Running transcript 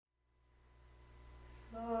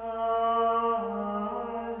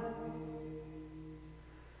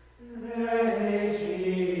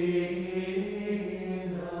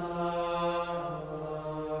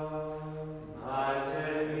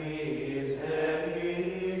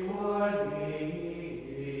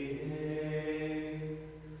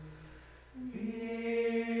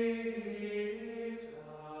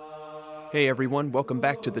Hey everyone, welcome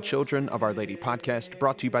back to the Children of Our Lady podcast,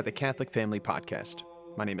 brought to you by the Catholic Family Podcast.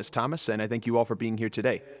 My name is Thomas, and I thank you all for being here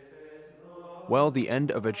today. Well, the end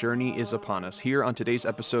of a journey is upon us. Here on today's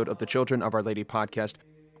episode of the Children of Our Lady podcast,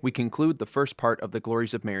 we conclude the first part of the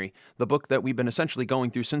Glories of Mary, the book that we've been essentially going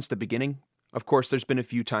through since the beginning. Of course, there's been a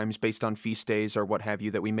few times based on feast days or what have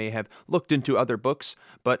you that we may have looked into other books,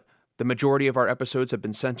 but the majority of our episodes have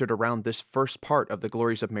been centered around this first part of the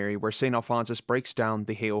Glories of Mary, where St. Alphonsus breaks down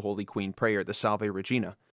the Hail Holy Queen prayer, the Salve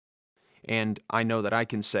Regina. And I know that I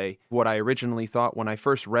can say what I originally thought when I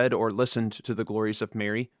first read or listened to the Glories of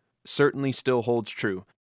Mary certainly still holds true,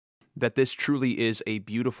 that this truly is a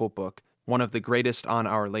beautiful book, one of the greatest on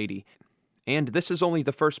Our Lady. And this is only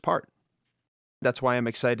the first part. That's why I'm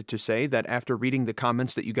excited to say that after reading the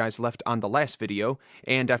comments that you guys left on the last video,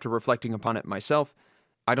 and after reflecting upon it myself,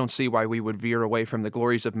 I don't see why we would veer away from the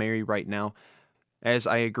Glories of Mary right now, as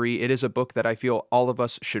I agree it is a book that I feel all of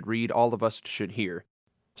us should read, all of us should hear.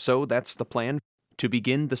 So that's the plan, to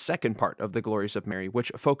begin the second part of the Glories of Mary,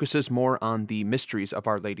 which focuses more on the mysteries of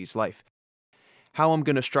Our Lady's life. How I'm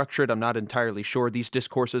going to structure it, I'm not entirely sure. These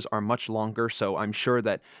discourses are much longer, so I'm sure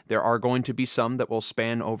that there are going to be some that will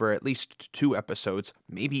span over at least 2 episodes,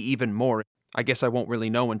 maybe even more. I guess I won't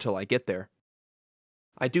really know until I get there.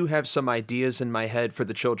 I do have some ideas in my head for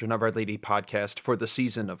the Children of Our Lady podcast for the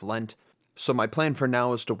season of Lent, so my plan for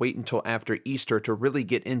now is to wait until after Easter to really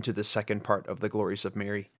get into the second part of the Glories of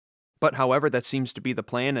Mary. But however, that seems to be the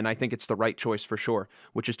plan, and I think it's the right choice for sure,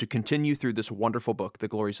 which is to continue through this wonderful book, the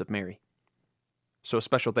Glories of Mary. So a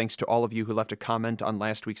special thanks to all of you who left a comment on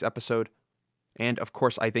last week's episode. And of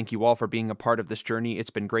course, I thank you all for being a part of this journey.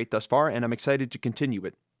 It's been great thus far, and I'm excited to continue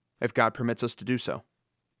it, if God permits us to do so.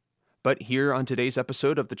 But here on today's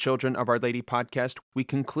episode of the Children of Our Lady podcast, we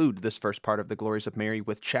conclude this first part of the Glories of Mary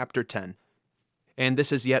with chapter 10. And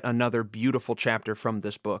this is yet another beautiful chapter from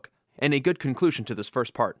this book, and a good conclusion to this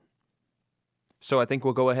first part. So I think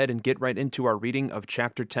we'll go ahead and get right into our reading of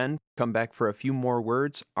chapter 10, come back for a few more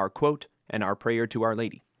words, our quote, and our prayer to Our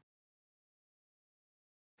Lady.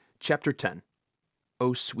 Chapter 10.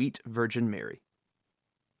 O Sweet Virgin Mary.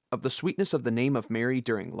 Of the sweetness of the name of Mary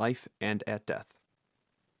during life and at death.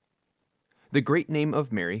 The great name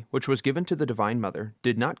of Mary, which was given to the Divine Mother,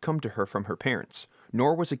 did not come to her from her parents,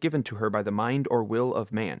 nor was it given to her by the mind or will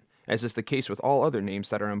of man, as is the case with all other names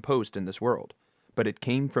that are imposed in this world, but it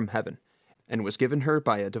came from heaven, and was given her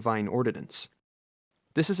by a divine ordinance.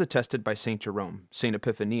 This is attested by St. Jerome, St.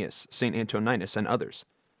 Epiphanius, St. Antoninus, and others.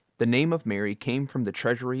 The name of Mary came from the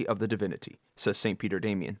treasury of the divinity, says St. Peter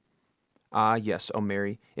Damian. Ah, yes, O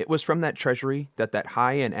Mary, it was from that treasury that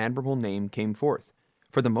high and admirable name came forth.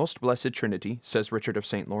 For the most blessed Trinity, says Richard of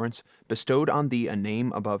St. Lawrence, bestowed on thee a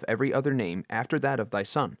name above every other name after that of thy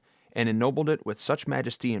Son, and ennobled it with such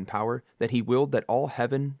majesty and power that he willed that all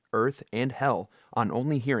heaven, earth, and hell, on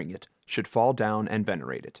only hearing it, should fall down and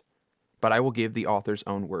venerate it. But I will give the author's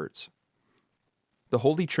own words. The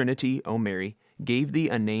Holy Trinity, O Mary, gave thee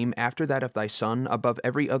a name after that of thy Son above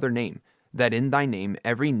every other name, that in thy name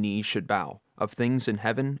every knee should bow, of things in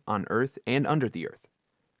heaven, on earth, and under the earth.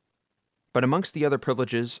 But amongst the other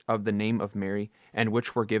privileges of the name of Mary, and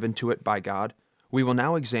which were given to it by God, we will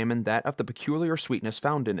now examine that of the peculiar sweetness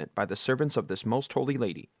found in it by the servants of this most holy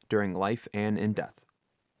Lady, during life and in death.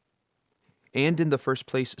 And in the first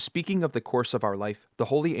place, speaking of the course of our life, the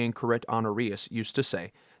holy anchorite Honorius used to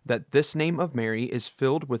say that this name of Mary is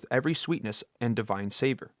filled with every sweetness and divine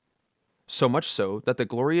savor. So much so that the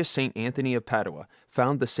glorious Saint Anthony of Padua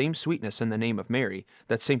found the same sweetness in the name of Mary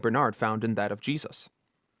that Saint Bernard found in that of Jesus.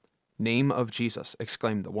 Name of Jesus,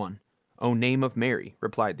 exclaimed the one. O name of Mary,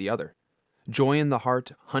 replied the other. Joy in the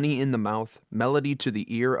heart, honey in the mouth, melody to the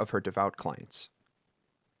ear of her devout clients.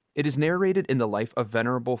 It is narrated in the life of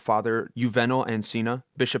Venerable Father Juvenal Ancina,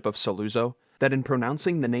 Bishop of Saluzzo, that in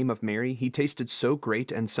pronouncing the name of Mary he tasted so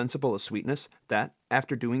great and sensible a sweetness that,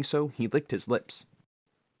 after doing so, he licked his lips.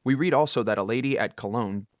 We read also that a lady at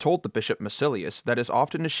Cologne told the Bishop Massilius that as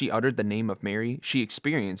often as she uttered the name of Mary, she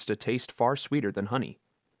experienced a taste far sweeter than honey.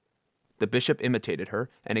 The bishop imitated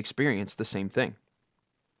her and experienced the same thing.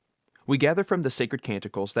 We gather from the sacred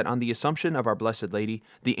canticles that on the Assumption of our Blessed Lady,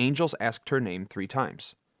 the angels asked her name 3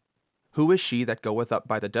 times. Who is she that goeth up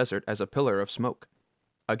by the desert as a pillar of smoke?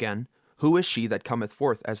 Again, who is she that cometh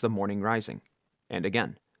forth as the morning rising? And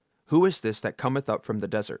again, who is this that cometh up from the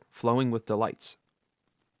desert, flowing with delights?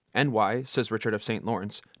 And why, says Richard of St.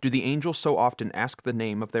 Lawrence, do the angels so often ask the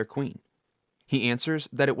name of their queen? He answers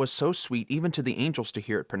that it was so sweet even to the angels to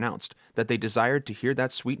hear it pronounced, that they desired to hear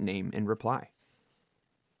that sweet name in reply.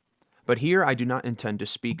 But here I do not intend to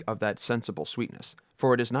speak of that sensible sweetness,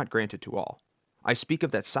 for it is not granted to all. I speak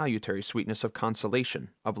of that salutary sweetness of consolation,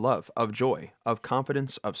 of love, of joy, of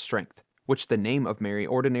confidence, of strength, which the name of Mary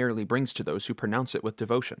ordinarily brings to those who pronounce it with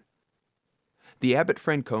devotion. The abbot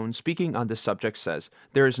Francone, speaking on this subject, says,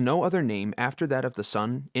 "There is no other name after that of the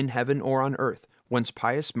Son, in heaven or on earth, whence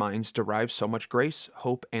pious minds derive so much grace,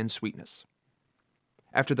 hope, and sweetness."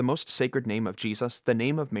 After the most sacred name of Jesus, the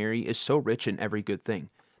name of Mary is so rich in every good thing,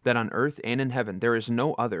 that on earth and in heaven there is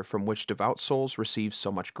no other from which devout souls receive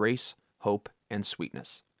so much grace, hope, and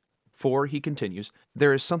sweetness. For, he continues,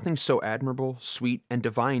 there is something so admirable, sweet, and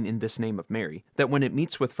divine in this name of Mary, that when it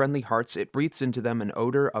meets with friendly hearts it breathes into them an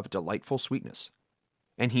odor of delightful sweetness.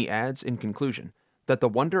 And he adds, in conclusion, that the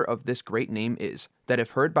wonder of this great name is, that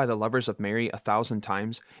if heard by the lovers of Mary 1,000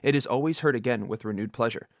 times, it is always heard again with renewed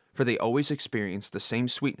pleasure, for they always experience the same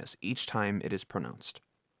sweetness each time it is pronounced.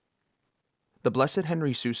 The Blessed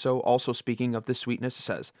Henry Suso, also speaking of this sweetness,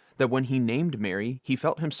 says that when he named Mary, he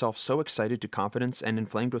felt himself so excited to confidence and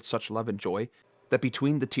inflamed with such love and joy, that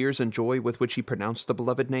between the tears and joy with which he pronounced the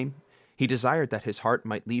beloved name, he desired that his heart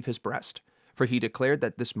might leave his breast, for he declared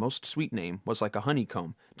that this most sweet name was like a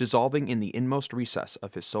honeycomb dissolving in the inmost recess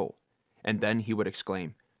of his soul. And then he would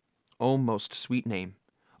exclaim, "O most sweet name!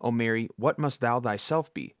 O Mary, what must thou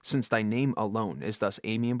thyself be, since thy name alone is thus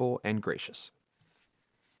amiable and gracious?"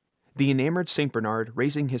 The enamored Saint Bernard,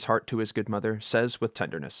 raising his heart to his good mother, says with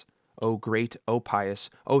tenderness, "O great, O pious,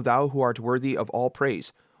 O thou who art worthy of all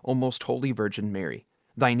praise, O most holy Virgin Mary,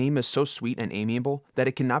 thy name is so sweet and amiable that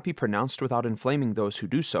it cannot be pronounced without inflaming those who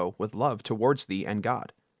do so with love towards thee and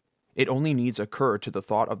God. It only needs a cur to the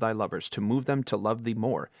thought of thy lovers to move them to love thee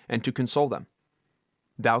more and to console them.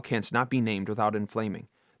 Thou canst not be named without inflaming,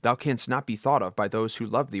 thou canst not be thought of by those who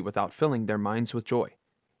love thee without filling their minds with joy.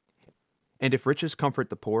 And if riches comfort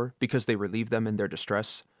the poor, because they relieve them in their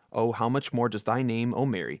distress, oh, how much more does thy name, O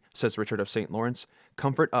Mary, says Richard of St. Lawrence,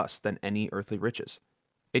 comfort us than any earthly riches.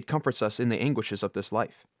 It comforts us in the anguishes of this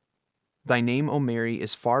life. Thy name, O Mary,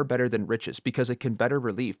 is far better than riches, because it can better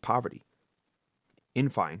relieve poverty. In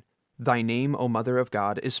fine, thy name, O Mother of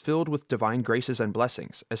God, is filled with divine graces and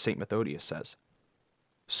blessings, as St. Methodius says.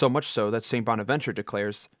 So much so that St. Bonaventure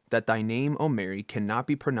declares that thy name, O Mary, cannot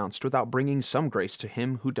be pronounced without bringing some grace to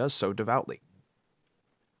him who does so devoutly.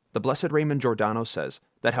 The Blessed Raymond Giordano says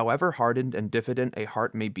that however hardened and diffident a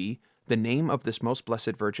heart may be, the name of this most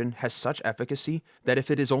blessed Virgin has such efficacy that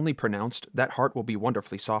if it is only pronounced, that heart will be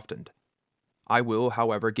wonderfully softened. I will,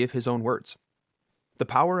 however, give his own words. The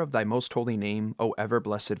power of thy most holy name, O ever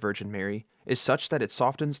blessed Virgin Mary, is such that it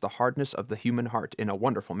softens the hardness of the human heart in a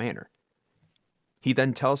wonderful manner. He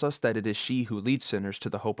then tells us that it is she who leads sinners to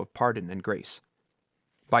the hope of pardon and grace.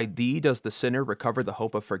 By thee does the sinner recover the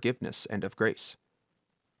hope of forgiveness and of grace.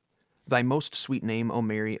 Thy most sweet name, O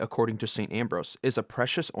Mary, according to St. Ambrose, is a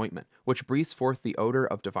precious ointment which breathes forth the odor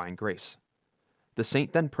of divine grace. The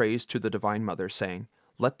saint then prays to the Divine Mother, saying,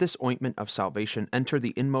 "Let this ointment of salvation enter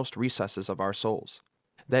the inmost recesses of our souls.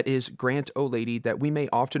 That is, grant, O Lady, that we may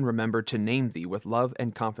often remember to name thee with love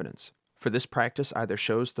and confidence. For this practice either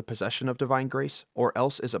shows the possession of divine grace, or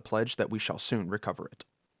else is a pledge that we shall soon recover it."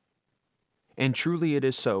 And truly it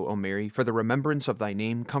is so, O Mary, for the remembrance of thy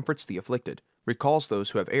name comforts the afflicted, recalls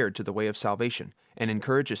those who have erred to the way of salvation, and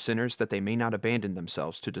encourages sinners that they may not abandon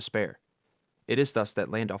themselves to despair. It is thus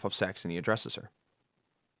that Landulf of Saxony addresses her.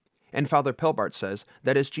 And Father Pelbart says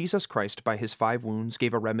that as Jesus Christ by his 5 wounds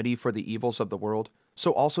gave a remedy for the evils of the world,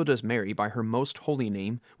 so also does Mary by her most holy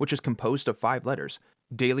name, which is composed of 5 letters,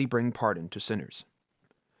 daily bring pardon to sinners.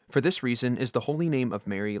 For this reason is the holy name of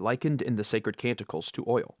Mary likened in the sacred canticles to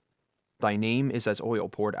oil. Thy name is as oil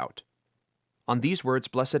poured out. On these words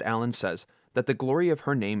Blessed Allen says that the glory of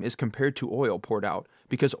her name is compared to oil poured out,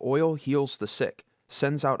 because oil heals the sick,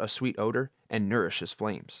 sends out a sweet odor, and nourishes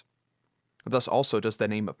flames. Thus also does the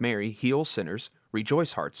name of Mary heal sinners,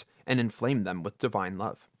 rejoice hearts, and inflame them with divine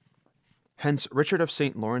love. Hence Richard of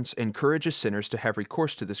St. Lawrence encourages sinners to have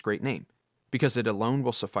recourse to this great name, because it alone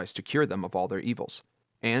will suffice to cure them of all their evils,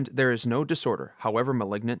 and there is no disorder, however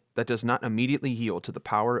malignant, that does not immediately yield to the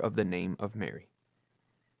power of the name of Mary.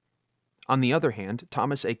 On the other hand,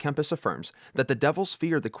 Thomas A. Kempis affirms that the devils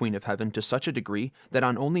fear the Queen of Heaven to such a degree that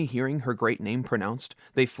on only hearing her great name pronounced,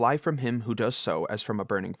 they fly from him who does so as from a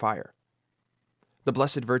burning fire. The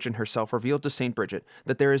Blessed Virgin herself revealed to Saint Bridget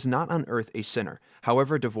that there is not on earth a sinner,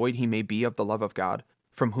 however devoid he may be of the love of God,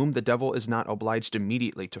 from whom the devil is not obliged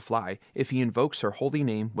immediately to fly if he invokes her holy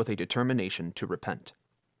name with a determination to repent.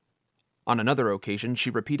 On another occasion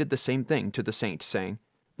she repeated the same thing to the saint, saying,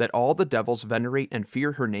 that all the devils venerate and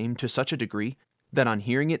fear her name to such a degree that on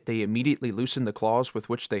hearing it they immediately loosen the claws with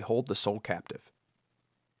which they hold the soul captive.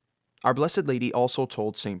 Our Blessed Lady also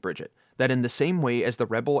told St. Bridget that in the same way as the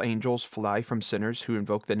rebel angels fly from sinners who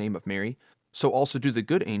invoke the name of Mary, so also do the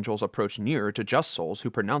good angels approach nearer to just souls who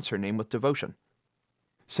pronounce her name with devotion.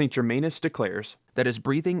 St. Germanus declares that as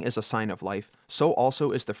breathing is a sign of life, so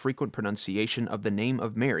also is the frequent pronunciation of the name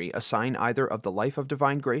of Mary a sign either of the life of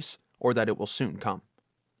divine grace or that it will soon come.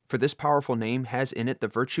 For this powerful name has in it the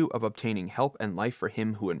virtue of obtaining help and life for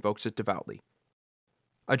him who invokes it devoutly.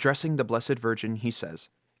 Addressing the Blessed Virgin, he says,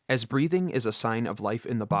 "As breathing is a sign of life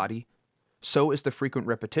in the body, so is the frequent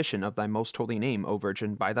repetition of thy most holy name, O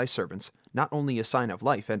Virgin, by thy servants, not only a sign of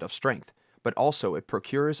life and of strength, but also it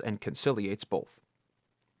procures and conciliates both."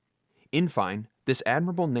 In fine, this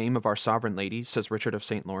admirable name of our Sovereign Lady, says Richard of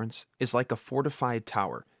St. Lawrence, is like a fortified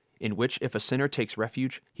tower, in which if a sinner takes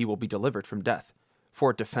refuge, he will be delivered from death,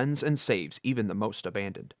 for it defends and saves even the most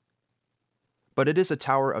abandoned. But it is a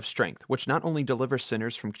tower of strength, which not only delivers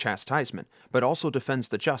sinners from chastisement, but also defends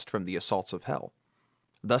the just from the assaults of hell.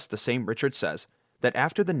 Thus the same Richard says, that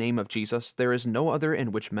after the name of Jesus there is no other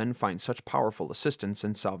in which men find such powerful assistance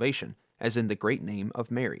and salvation as in the great name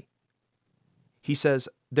of Mary. He says,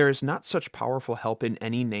 "There is not such powerful help in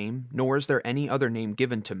any name, nor is there any other name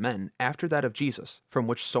given to men after that of Jesus, from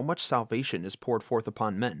which so much salvation is poured forth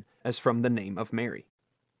upon men, as from the name of Mary."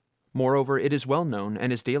 Moreover, it is well known,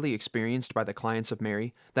 and is daily experienced by the clients of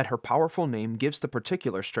Mary, that her powerful name gives the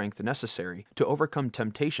particular strength necessary to overcome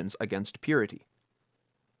temptations against purity.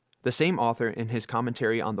 The same author, in his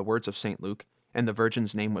commentary on the words of St. Luke, "And the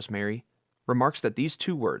Virgin's name was Mary," remarks that these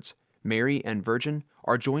two words, Mary and Virgin,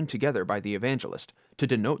 are joined together by the evangelist to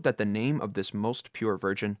denote that the name of this most pure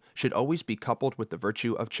Virgin should always be coupled with the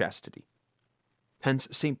virtue of chastity. Hence,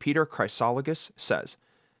 St. Peter Chrysologus says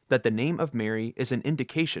that the name of Mary is an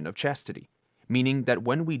indication of chastity, meaning that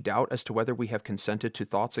when we doubt as to whether we have consented to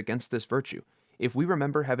thoughts against this virtue, if we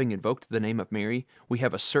remember having invoked the name of Mary, we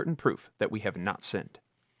have a certain proof that we have not sinned.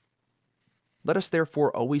 Let us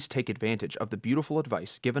therefore always take advantage of the beautiful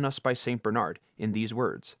advice given us by St. Bernard in these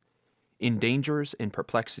words: "In dangers, in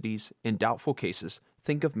perplexities, in doubtful cases,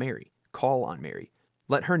 think of Mary, call on Mary.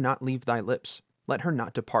 Let her not leave thy lips, let her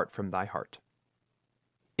not depart from thy heart."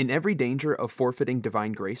 In every danger of forfeiting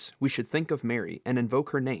divine grace, we should think of Mary and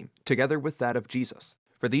invoke her name, together with that of Jesus,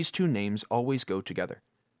 for these two names always go together.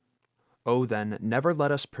 Oh, then, never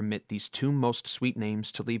let us permit these two most sweet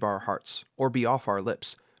names to leave our hearts, or be off our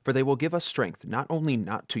lips, for they will give us strength not only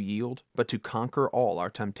not to yield, but to conquer all our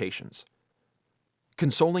temptations.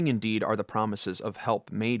 Consoling indeed are the promises of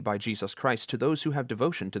help made by Jesus Christ to those who have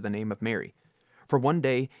devotion to the name of Mary. For one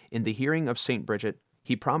day, in the hearing of St. Bridget,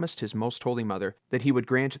 he promised his most holy mother that he would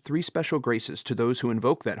grant 3 special graces to those who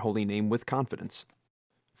invoke that holy name with confidence.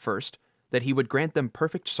 First, that he would grant them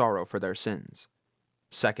perfect sorrow for their sins.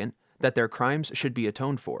 Second, that their crimes should be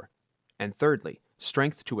atoned for. And thirdly,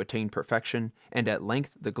 strength to attain perfection, and at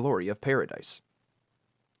length the glory of paradise.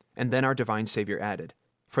 And then our divine Savior added,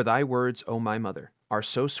 "For thy words, O my mother, are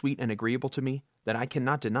so sweet and agreeable to me, that I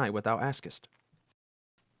cannot deny what thou askest."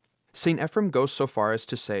 St. Ephrem goes so far as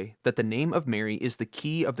to say that the name of Mary is the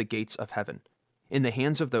key of the gates of heaven, in the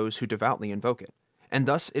hands of those who devoutly invoke it, and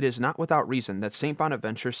thus it is not without reason that St.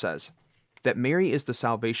 Bonaventure says that Mary is the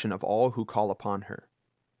salvation of all who call upon her.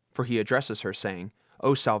 For he addresses her saying,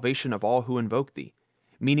 "O salvation of all who invoke thee,"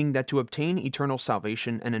 meaning that to obtain eternal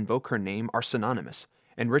salvation and invoke her name are synonymous,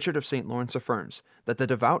 and Richard of St. Lawrence affirms that the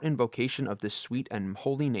devout invocation of this sweet and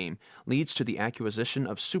holy name leads to the acquisition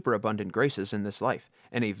of superabundant graces in this life,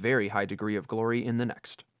 and a very high degree of glory in the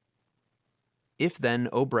next. If then,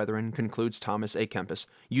 O brethren, concludes Thomas A. Kempis,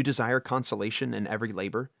 you desire consolation in every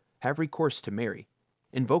labor, have recourse to Mary.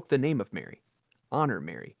 Invoke the name of Mary. Honor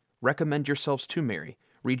Mary. Recommend yourselves to Mary.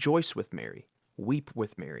 Rejoice with Mary. Weep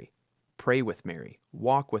with Mary. Pray with Mary.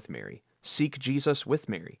 Walk with Mary. Seek Jesus with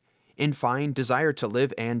Mary. In fine, desire to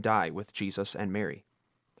live and die with Jesus and Mary.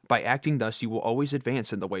 By acting thus, you will always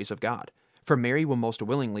advance in the ways of God, for Mary will most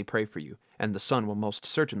willingly pray for you, and the Son will most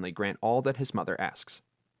certainly grant all that his mother asks.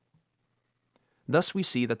 Thus we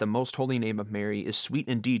see that the most holy name of Mary is sweet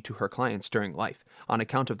indeed to her clients during life, on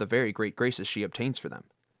account of the very great graces she obtains for them.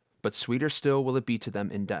 But sweeter still will it be to them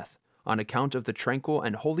in death, on account of the tranquil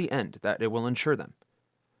and holy end that it will ensure them.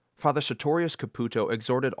 Father Sartorius Caputo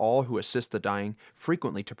exhorted all who assist the dying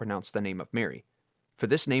frequently to pronounce the name of Mary. For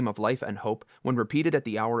this name of life and hope, when repeated at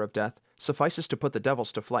the hour of death, suffices to put the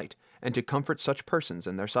devils to flight, and to comfort such persons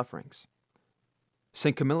in their sufferings.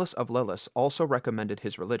 St. Camillus of Lellis also recommended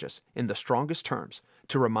his religious, in the strongest terms,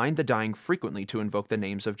 to remind the dying frequently to invoke the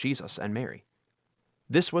names of Jesus and Mary.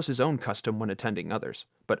 This was his own custom when attending others,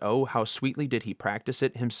 but oh, how sweetly did he practice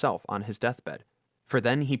it himself on his deathbed! For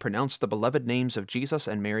then he pronounced the beloved names of Jesus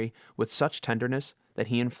and Mary with such tenderness that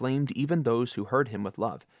he inflamed even those who heard him with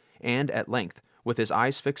love, and at length, with his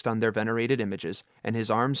eyes fixed on their venerated images, and his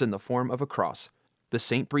arms in the form of a cross, the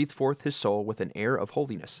saint breathed forth his soul with an air of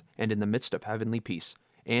holiness, and in the midst of heavenly peace,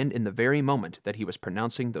 and in the very moment that he was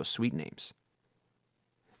pronouncing those sweet names.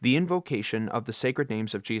 The invocation of the sacred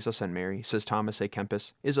names of Jesus and Mary, says Thomas A.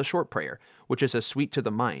 Kempis, is a short prayer, which is as sweet to the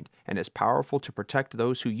mind and as powerful to protect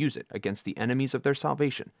those who use it against the enemies of their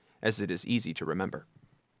salvation as it is easy to remember.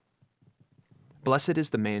 Blessed is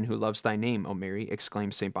the man who loves thy name, O Mary,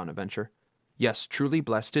 exclaims St. Bonaventure. Yes, truly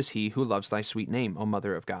blessed is he who loves thy sweet name, O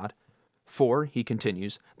Mother of God. For, he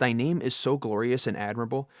continues, thy name is so glorious and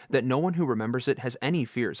admirable that no one who remembers it has any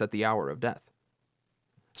fears at the hour of death.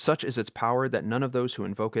 Such is its power that none of those who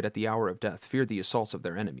invoke it at the hour of death fear the assaults of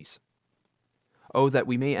their enemies. Oh, that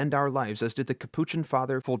we may end our lives as did the Capuchin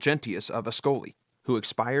Father Fulgentius of Ascoli, who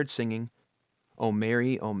expired singing, O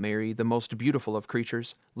Mary, the most beautiful of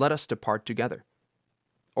creatures, let us depart together.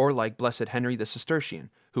 Or like Blessed Henry the Cistercian,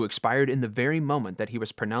 who expired in the very moment that he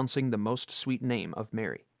was pronouncing the most sweet name of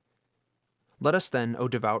Mary. Let us then, O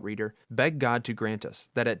devout reader, beg God to grant us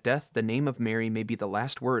that at death the name of Mary may be the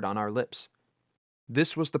last word on our lips.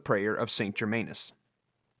 This was the prayer of St. Germanus.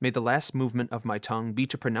 May the last movement of my tongue be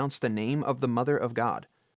to pronounce the name of the Mother of God.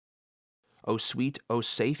 O sweet, O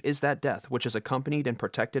safe is that death which is accompanied and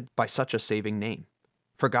protected by such a saving name.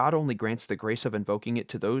 For God only grants the grace of invoking it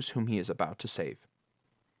to those whom he is about to save.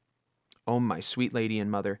 O my sweet Lady and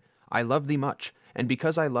Mother, I love thee much, and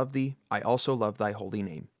because I love thee, I also love thy holy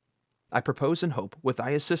name. I propose and hope, with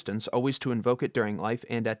thy assistance, always to invoke it during life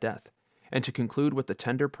and at death, and to conclude with the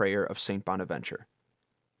tender prayer of St. Bonaventure.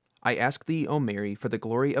 I ask thee, O Mary, for the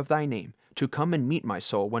glory of thy name, to come and meet my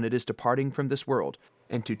soul when it is departing from this world,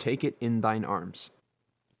 and to take it in thine arms.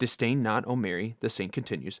 Disdain not, O Mary, the saint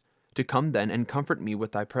continues, to come then and comfort me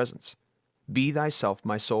with thy presence. Be thyself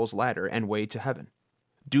my soul's ladder and way to heaven.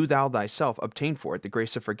 Do thou thyself obtain for it the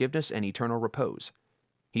grace of forgiveness and eternal repose.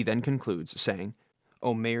 He then concludes, saying,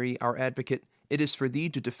 O Mary, our advocate, it is for thee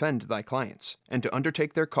to defend thy clients, and to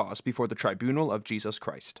undertake their cause before the tribunal of Jesus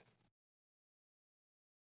Christ.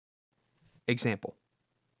 Example.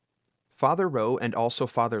 Father Rowe and also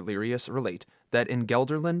Father Lerius relate that in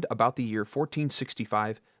Gelderland about the year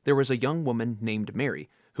 1465 there was a young woman named Mary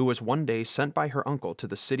who was one day sent by her uncle to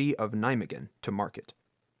the city of Nijmegen to market.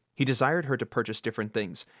 He desired her to purchase different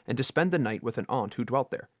things and to spend the night with an aunt who dwelt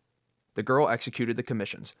there. The girl executed the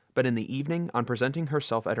commissions, but in the evening, on presenting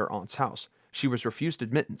herself at her aunt's house, she was refused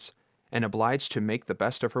admittance, and obliged to make the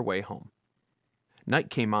best of her way home. Night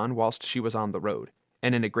came on whilst she was on the road,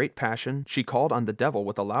 and in a great passion she called on the devil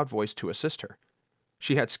with a loud voice to assist her.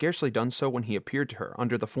 She had scarcely done so when he appeared to her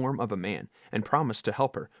under the form of a man, and promised to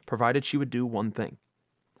help her, provided she would do one thing.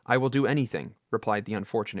 I will do anything, replied the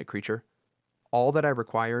unfortunate creature. All that I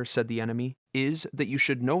require, said the enemy, is that you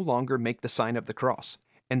should no longer make the sign of the cross,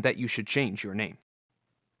 and that you should change your name.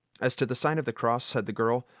 As to the sign of the cross, said the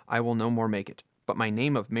girl, I will no more make it, but my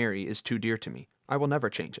name of Mary is too dear to me. I will never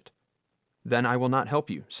change it. Then I will not help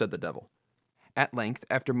you, said the devil. At length,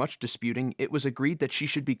 after much disputing, it was agreed that she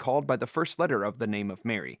should be called by the first letter of the name of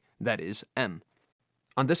Mary, that is, M.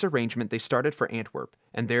 On this arrangement they started for Antwerp,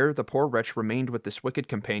 and there the poor wretch remained with this wicked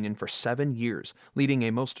companion for 7 years, leading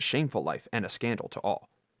a most shameful life and a scandal to all.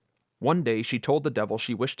 One day she told the devil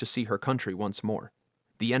she wished to see her country once more.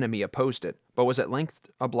 The enemy opposed it, but was at length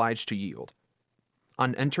obliged to yield.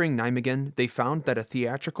 On entering Nijmegen, they found that a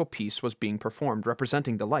theatrical piece was being performed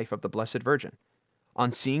representing the life of the Blessed Virgin.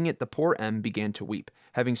 On seeing it, the poor M began to weep,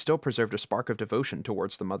 having still preserved a spark of devotion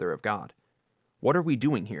towards the Mother of God. What are we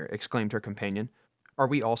doing here? Exclaimed her companion. Are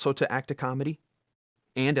we also to act a comedy?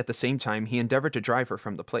 And at the same time he endeavored to drive her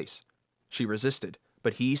from the place. She resisted,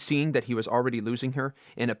 but he, seeing that he was already losing her,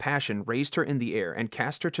 in a passion raised her in the air and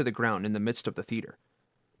cast her to the ground in the midst of the theatre.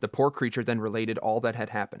 The poor creature then related all that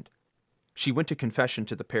had happened. She went to confession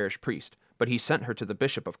to the parish priest, but he sent her to the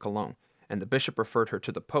Bishop of Cologne, and the bishop referred her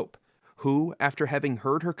to the Pope, who, after having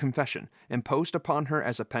heard her confession, imposed upon her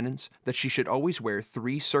as a penance that she should always wear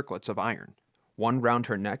 3 circlets of iron, 1 round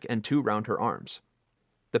her neck and 2 round her arms.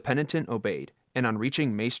 The penitent obeyed, and on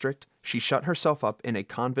reaching Maastricht, she shut herself up in a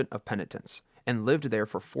convent of penitents, and lived there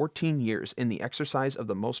for 14 years in the exercise of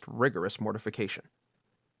the most rigorous mortification.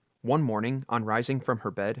 One morning, on rising from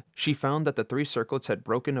her bed, she found that the 3 circlets had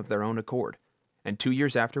broken of their own accord, and 2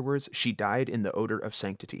 years afterwards she died in the odor of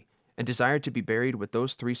sanctity, and desired to be buried with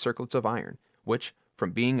those 3 circlets of iron, which,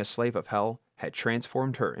 from being a slave of hell, had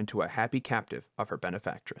transformed her into a happy captive of her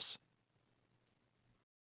benefactress.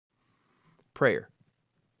 Prayer.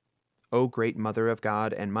 O great Mother of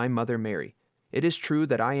God and my Mother Mary, it is true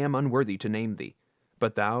that I am unworthy to name thee,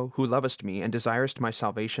 But thou, who lovest me and desirest my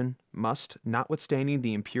salvation, must, notwithstanding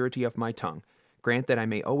the impurity of my tongue, grant that I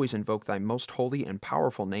may always invoke thy most holy and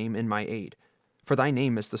powerful name in my aid. For thy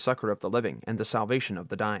name is the succor of the living and the salvation of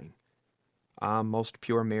the dying. Ah, most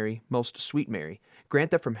pure Mary, most sweet Mary, grant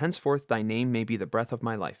that from henceforth thy name may be the breath of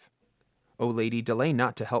my life. O Lady, delay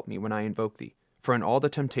not to help me when I invoke thee, for in all the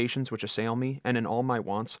temptations which assail me, and in all my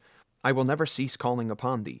wants, I will never cease calling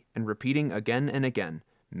upon thee, and repeating again and again,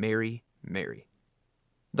 Mary, Mary.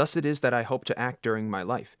 Thus it is that I hope to act during my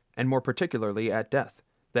life, and more particularly at death,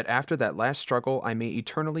 that after that last struggle I may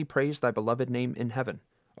eternally praise thy beloved name in heaven,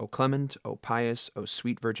 O clement, O pious, O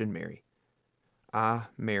sweet Virgin Mary. Ah,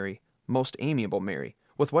 Mary, most amiable Mary,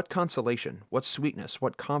 with what consolation, what sweetness,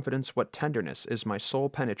 what confidence, what tenderness is my soul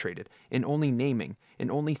penetrated in only naming, in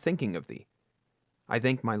only thinking of thee. I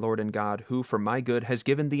thank my Lord and God, who for my good has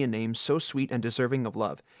given thee a name so sweet and deserving of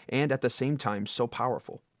love, and at the same time so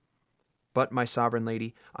powerful. But, my sovereign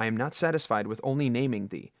lady, I am not satisfied with only naming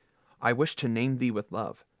thee. I wish to name thee with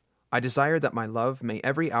love. I desire that my love may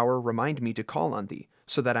every hour remind me to call on thee,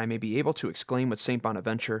 so that I may be able to exclaim with Saint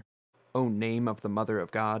Bonaventure, O name of the Mother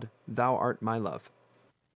of God, thou art my love.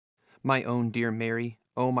 My own dear Mary,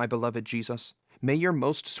 O my beloved Jesus, may your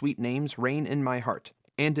most sweet names reign in my heart,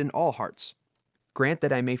 and in all hearts. Grant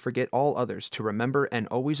that I may forget all others to remember and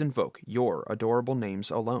always invoke your adorable names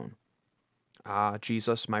alone. Ah,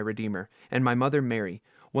 Jesus, my Redeemer, and my Mother Mary,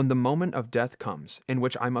 when the moment of death comes, in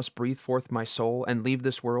which I must breathe forth my soul and leave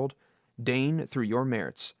this world, deign, through your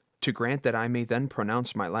merits, to grant that I may then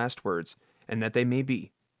pronounce my last words, and that they may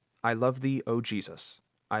be, I love thee, O Jesus.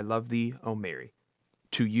 I love thee, O Mary.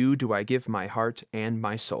 To you do I give my heart and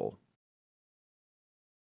my soul.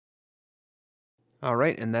 All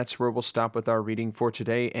right, and that's where we'll stop with our reading for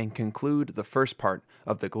today and conclude the first part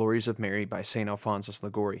of the Glories of Mary by St. Alphonsus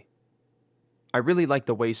Liguori. I really like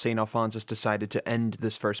the way St. Alphonsus decided to end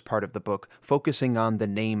this first part of the book, focusing on the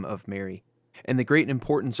name of Mary, and the great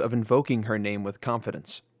importance of invoking her name with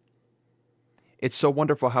confidence. It's so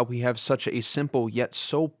wonderful how we have such a simple yet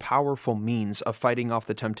so powerful means of fighting off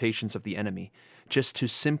the temptations of the enemy. Just to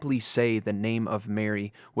simply say the name of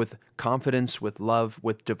Mary with confidence, with love,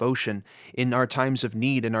 with devotion, in our times of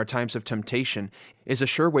need, in our times of temptation, is a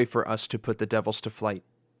sure way for us to put the devils to flight,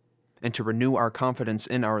 and to renew our confidence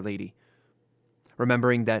in Our Lady.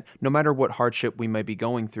 Remembering that no matter what hardship we may be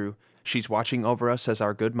going through, she's watching over us as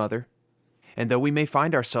our good mother. And though we may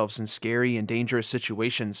find ourselves in scary and dangerous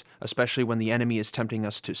situations, especially when the enemy is tempting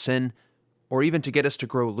us to sin, or even to get us to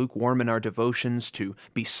grow lukewarm in our devotions, to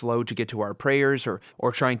be slow to get to our prayers,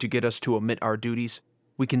 or trying to get us to omit our duties,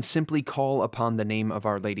 we can simply call upon the name of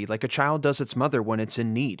Our Lady like a child does its mother when it's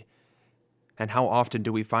in need. And how often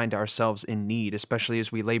do we find ourselves in need, especially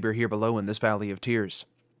as we labor here below in this valley of tears?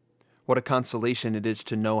 What a consolation it is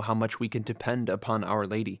to know how much we can depend upon Our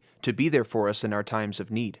Lady to be there for us in our times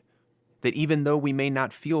of need. That even though we may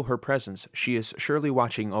not feel her presence, she is surely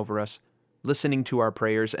watching over us, listening to our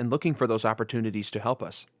prayers, and looking for those opportunities to help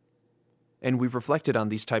us. And we've reflected on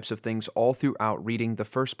these types of things all throughout reading the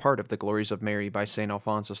first part of the Glories of Mary by St.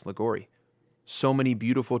 Alphonsus Liguori. So many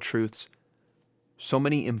beautiful truths, so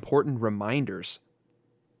many important reminders.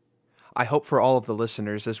 I hope for all of the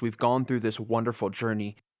listeners, as we've gone through this wonderful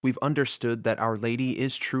journey, we've understood that Our Lady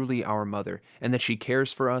is truly our mother, and that she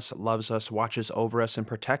cares for us, loves us, watches over us, and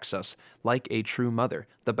protects us like a true mother,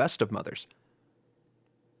 the best of mothers.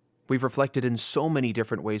 We've reflected in so many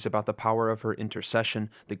different ways about the power of her intercession,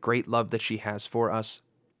 the great love that she has for us,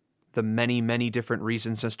 the many, many different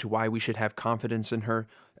reasons as to why we should have confidence in her,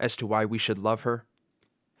 as to why we should love her.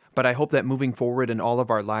 But I hope that moving forward in all of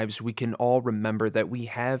our lives, we can all remember that we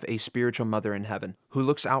have a spiritual mother in heaven who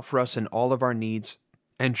looks out for us in all of our needs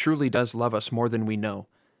and truly does love us more than we know.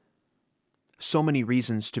 So many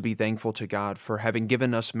reasons to be thankful to God for having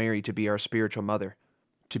given us Mary to be our spiritual mother,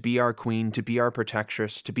 to be our queen, to be our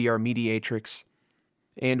protectress, to be our mediatrix.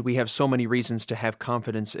 And we have so many reasons to have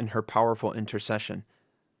confidence in her powerful intercession.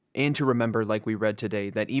 And to remember, like we read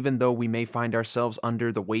today, that even though we may find ourselves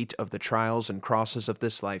under the weight of the trials and crosses of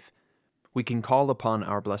this life, we can call upon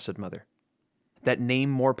our Blessed Mother, that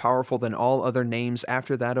name more powerful than all other names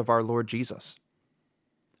after that of our Lord Jesus.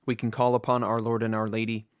 We can call upon our Lord and Our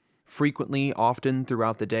Lady frequently, often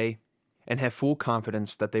throughout the day, and have full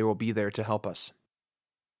confidence that they will be there to help us.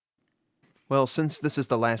 Well, since this is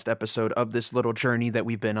the last episode of this little journey that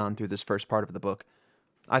we've been on through this first part of the book,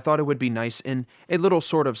 I thought it would be nice in a little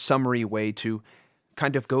sort of summary way to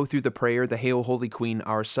kind of go through the prayer, the Hail Holy Queen,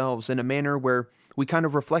 ourselves in a manner where we kind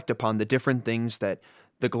of reflect upon the different things that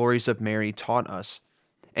the Glories of Mary taught us,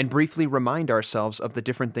 and briefly remind ourselves of the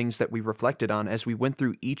different things that we reflected on as we went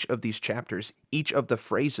through each of these chapters, each of the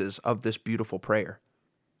phrases of this beautiful prayer.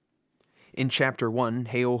 In Chapter 1,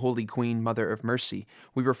 Hail, Holy Queen, Mother of Mercy,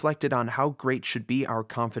 we reflected on how great should be our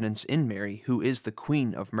confidence in Mary, who is the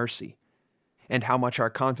Queen of Mercy, and how much our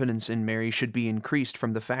confidence in Mary should be increased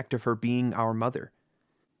from the fact of her being our mother.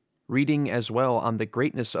 Reading as well on the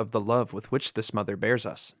greatness of the love with which this mother bears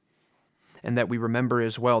us, and that we remember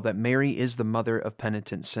as well that Mary is the mother of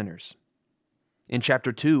penitent sinners. In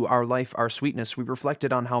Chapter 2, Our Life, Our Sweetness, we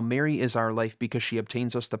reflected on how Mary is our life because she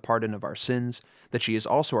obtains us the pardon of our sins, that she is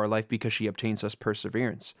also our life because she obtains us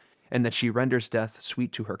perseverance, and that she renders death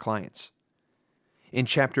sweet to her clients. In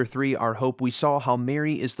Chapter 3, Our Hope, we saw how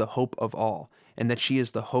Mary is the hope of all, and that she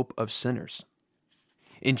is the hope of sinners.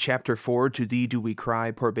 In Chapter 4, To Thee Do We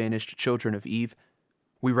Cry, Poor Banished Children of Eve,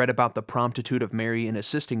 we read about the promptitude of Mary in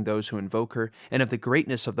assisting those who invoke her, and of the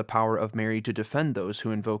greatness of the power of Mary to defend those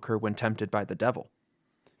who invoke her when tempted by the devil.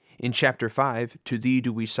 In Chapter 5, To Thee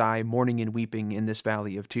Do We Sigh, Mourning and Weeping in This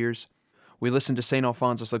Valley of Tears, we listen to St.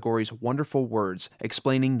 Alphonsus Liguori's wonderful words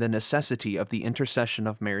explaining the necessity of the intercession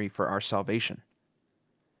of Mary for our salvation.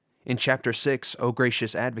 In Chapter 6, O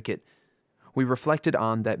Gracious Advocate, we reflected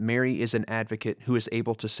on that Mary is an advocate who is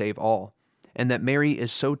able to save all, and that Mary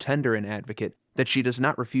is so tender an advocate that she does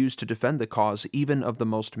not refuse to defend the cause even of the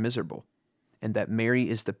most miserable, and that Mary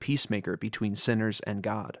is the peacemaker between sinners and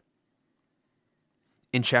God.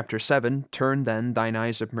 In Chapter 7, Turn then thine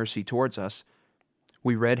eyes of mercy towards us,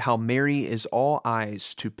 we read how Mary is all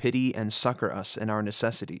eyes to pity and succor us in our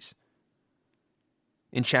necessities.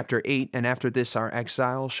 In Chapter 8, And after this our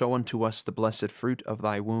exile, show unto us the blessed fruit of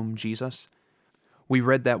thy womb, Jesus, we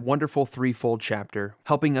read that wonderful threefold chapter,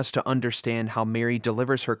 helping us to understand how Mary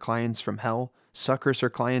delivers her clients from hell, succors her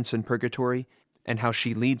clients in purgatory, and how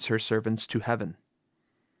she leads her servants to heaven.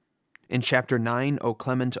 In Chapter 9, O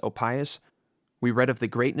Clement, O Pious, we read of the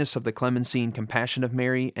greatness of the clemency and compassion of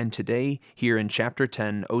Mary, and today, here in Chapter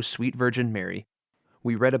 10, O Sweet Virgin Mary,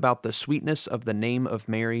 we read about the sweetness of the name of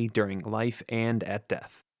Mary during life and at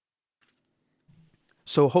death.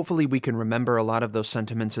 So hopefully we can remember a lot of those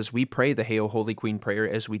sentiments as we pray the Hail Holy Queen prayer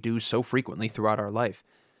as we do so frequently throughout our life,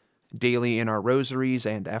 daily in our rosaries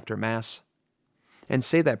and after Mass, and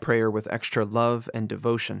say that prayer with extra love and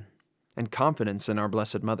devotion and confidence in our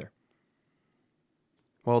Blessed Mother.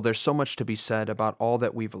 Well, there's so much to be said about all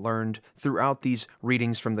that we've learned throughout these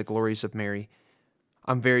readings from the glories of Mary.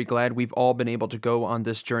 I'm very glad we've all been able to go on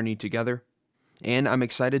this journey together, and I'm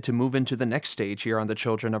excited to move into the next stage here on the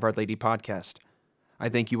Children of Our Lady podcast. I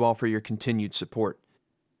thank you all for your continued support.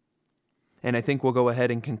 And I think we'll go ahead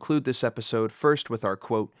and conclude this episode first with our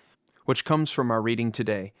quote, which comes from our reading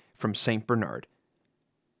today from St. Bernard.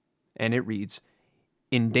 And it reads,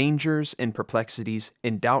 In dangers and perplexities,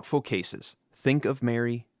 in doubtful cases, think of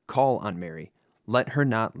Mary, call on Mary. Let her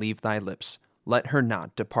not leave thy lips. Let her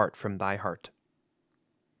not depart from thy heart.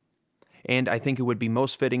 And I think it would be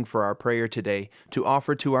most fitting for our prayer today to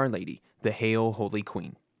offer to Our Lady the Hail, Holy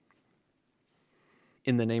Queen.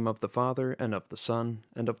 In the name of the Father, and of the Son,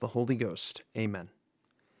 and of the Holy Ghost. Amen.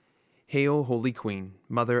 Hail, Holy Queen,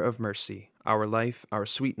 Mother of Mercy, our life, our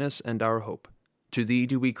sweetness, and our hope. To thee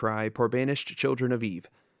do we cry, poor banished children of Eve.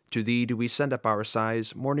 To thee do we send up our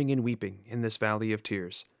sighs, mourning and weeping, in this valley of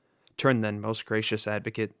tears. Turn then, most gracious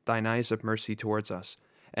Advocate, thine eyes of mercy towards us,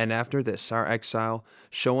 and after this our exile,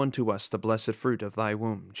 show unto us the blessed fruit of thy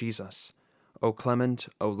womb, Jesus. O clement,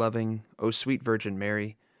 O loving, O sweet Virgin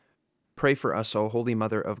Mary, pray for us, O Holy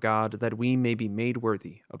Mother of God, that we may be made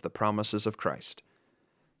worthy of the promises of Christ.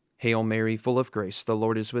 Hail Mary, full of grace, the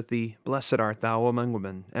Lord is with thee. Blessed art thou among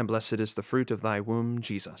women, and blessed is the fruit of thy womb,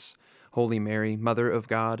 Jesus. Holy Mary, Mother of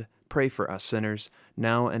God, pray for us sinners,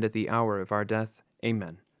 now and at the hour of our death.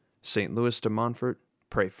 Amen. St. Louis de Montfort,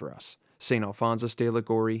 pray for us. St. Alphonsus de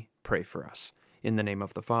Liguori, pray for us. In the name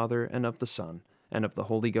of the Father, and of the Son, and of the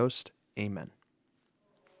Holy Ghost. Amen.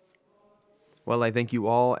 Well, I thank you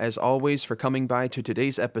all, as always, for coming by to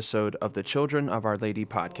today's episode of the Children of Our Lady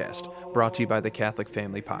podcast, brought to you by the Catholic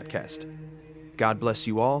Family Podcast. God bless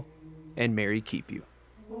you all, and Mary keep you.